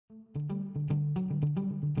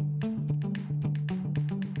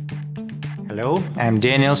Hello, I'm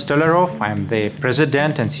Daniel Stolarov. I'm the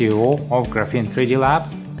President and CEO of Graphene 3D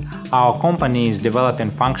Lab. Our company is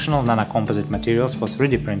developing functional nanocomposite materials for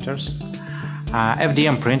 3D printers.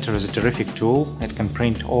 FDM printer is a terrific tool. It can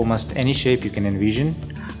print almost any shape you can envision.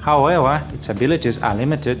 However, its abilities are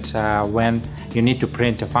limited when you need to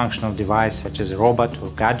print a functional device such as a robot or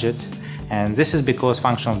gadget. And this is because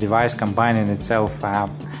functional device combine in itself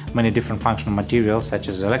many different functional materials such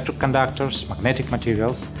as electric conductors, magnetic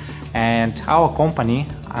materials. And our company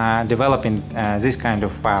developing this kind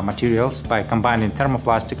of materials by combining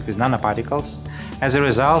thermoplastic with nanoparticles. As a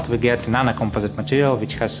result, we get a nanocomposite material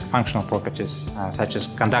which has functional properties such as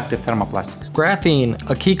conductive thermoplastics. Graphene,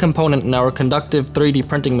 a key component in our conductive 3D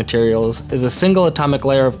printing materials, is a single atomic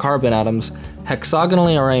layer of carbon atoms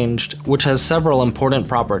hexagonally arranged, which has several important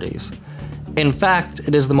properties. In fact,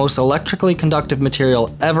 it is the most electrically conductive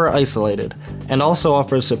material ever isolated, and also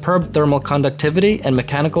offers superb thermal conductivity and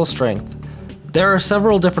mechanical strength. There are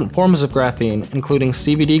several different forms of graphene, including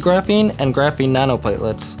CVD graphene and graphene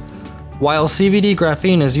nanoplatelets. While CVD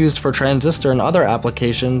graphene is used for transistor and other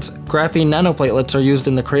applications, graphene nanoplatelets are used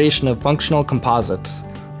in the creation of functional composites.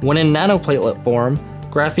 When in nanoplatelet form,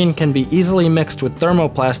 graphene can be easily mixed with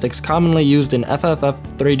thermoplastics commonly used in FFF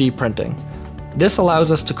 3D printing. This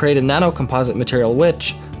allows us to create a nanocomposite material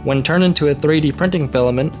which, when turned into a 3D printing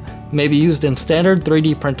filament, may be used in standard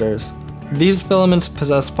 3D printers. These filaments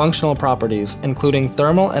possess functional properties, including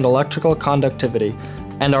thermal and electrical conductivity,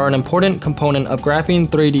 and are an important component of Graphene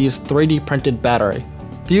 3D's 3D printed battery.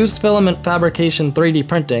 Fused filament fabrication 3D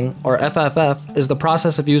printing, or FFF, is the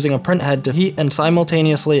process of using a printhead to heat and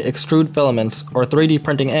simultaneously extrude filaments, or 3D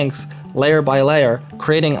printing inks, layer by layer,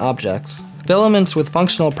 creating objects. Filaments with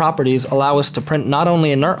functional properties allow us to print not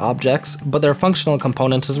only inert objects, but their functional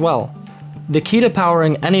components as well. The key to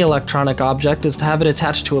powering any electronic object is to have it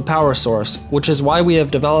attached to a power source, which is why we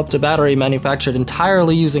have developed a battery manufactured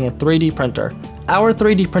entirely using a 3D printer. Our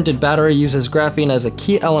 3D printed battery uses graphene as a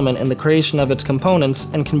key element in the creation of its components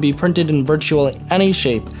and can be printed in virtually any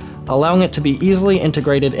shape, allowing it to be easily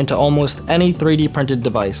integrated into almost any 3D printed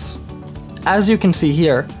device. As you can see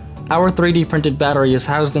here, our 3D printed battery is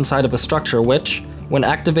housed inside of a structure which, when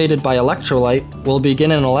activated by electrolyte, will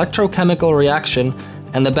begin an electrochemical reaction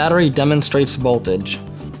and the battery demonstrates voltage.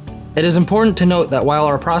 It is important to note that while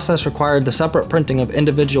our process required the separate printing of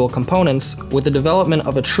individual components, with the development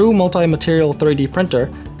of a true multi-material 3D printer,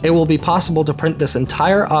 it will be possible to print this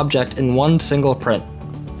entire object in one single print.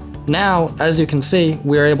 Now, as you can see,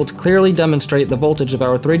 we are able to clearly demonstrate the voltage of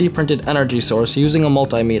our 3D printed energy source using a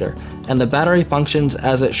multimeter, and the battery functions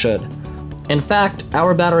as it should. In fact,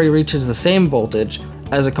 our battery reaches the same voltage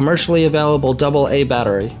as a commercially available AA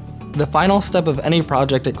battery. The final step of any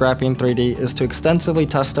project at Graphene 3D is to extensively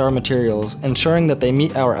test our materials, ensuring that they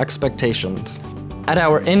meet our expectations. At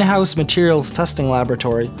our in-house materials testing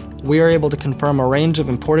laboratory, we are able to confirm a range of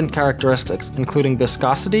important characteristics, including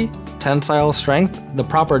viscosity, tensile strength, the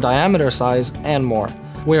proper diameter size, and more.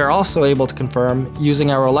 We are also able to confirm, using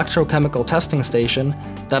our electrochemical testing station,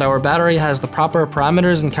 that our battery has the proper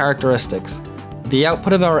parameters and characteristics. The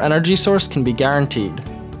output of our energy source can be guaranteed.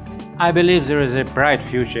 I believe there is a bright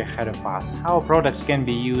future ahead of us. Our products can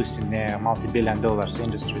be used in the multi-billion-dollar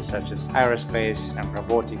industries such as aerospace and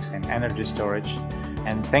robotics and energy storage.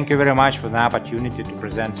 And thank you very much for the opportunity to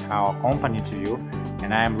present our company to you.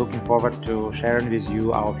 And I am looking forward to sharing with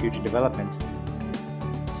you our future development.